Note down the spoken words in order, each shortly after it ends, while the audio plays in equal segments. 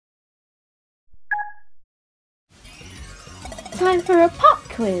time for a pop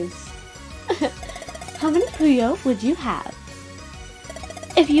quiz. How many Puyo would you have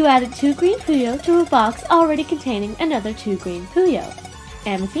if you added 2 green Puyo to a box already containing another 2 green Puyo?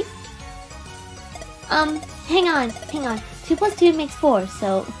 Amity? Hang on. 2 plus 2 makes 4,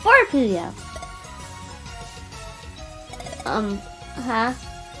 so 4 Puyo. Huh?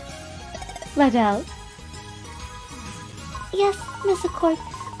 Liddell? Yes, Miss Accord.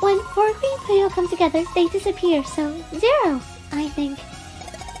 When 4 green Puyo come together, they disappear, so 0, I think.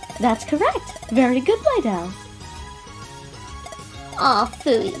 That's correct. Very good, Liddell. Aw,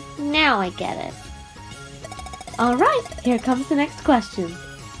 phooey. Now I get it. Alright, here comes the next question.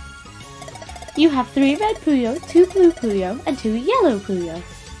 You have 3 red Puyo, 2 blue Puyo, and 2 yellow Puyo.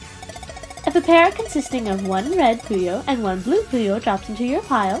 If a pair consisting of 1 red Puyo and 1 blue Puyo drops into your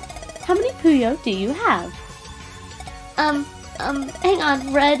pile, how many Puyo do you have? Hang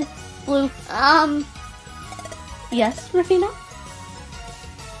on, red, blue, Yes, Rafina?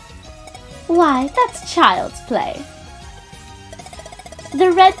 Why, that's child's play.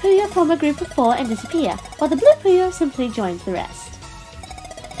 The red Puyo form a group of 4 and disappear, while the blue Puyo simply joins the rest.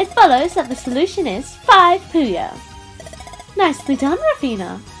 It follows that the solution is 5 Puyo. Nicely done,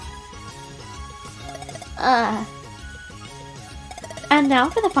 Rafina. And now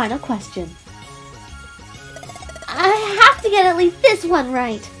for the final question. I have to get at least this one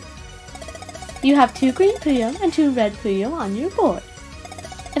right. You have 2 green Puyo and 2 red Puyo on your board.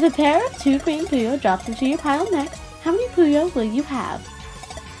 If a pair of 2 green Puyo drops into your pile next, how many Puyo will you have?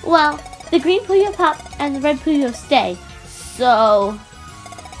 Well, the green Puyo pop and the red Puyo stay, so...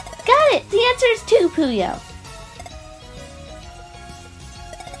 Got it! The answer is 2 Puyo.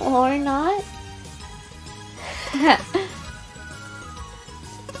 Or not?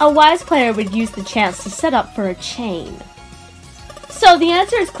 A wise player would use the chance to set up for a chain. So the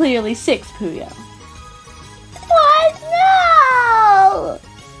answer is clearly 6 Puyo. What? No!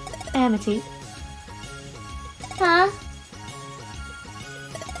 Amity, Huh?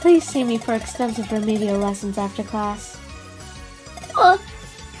 please see me for extensive remedial lessons after class.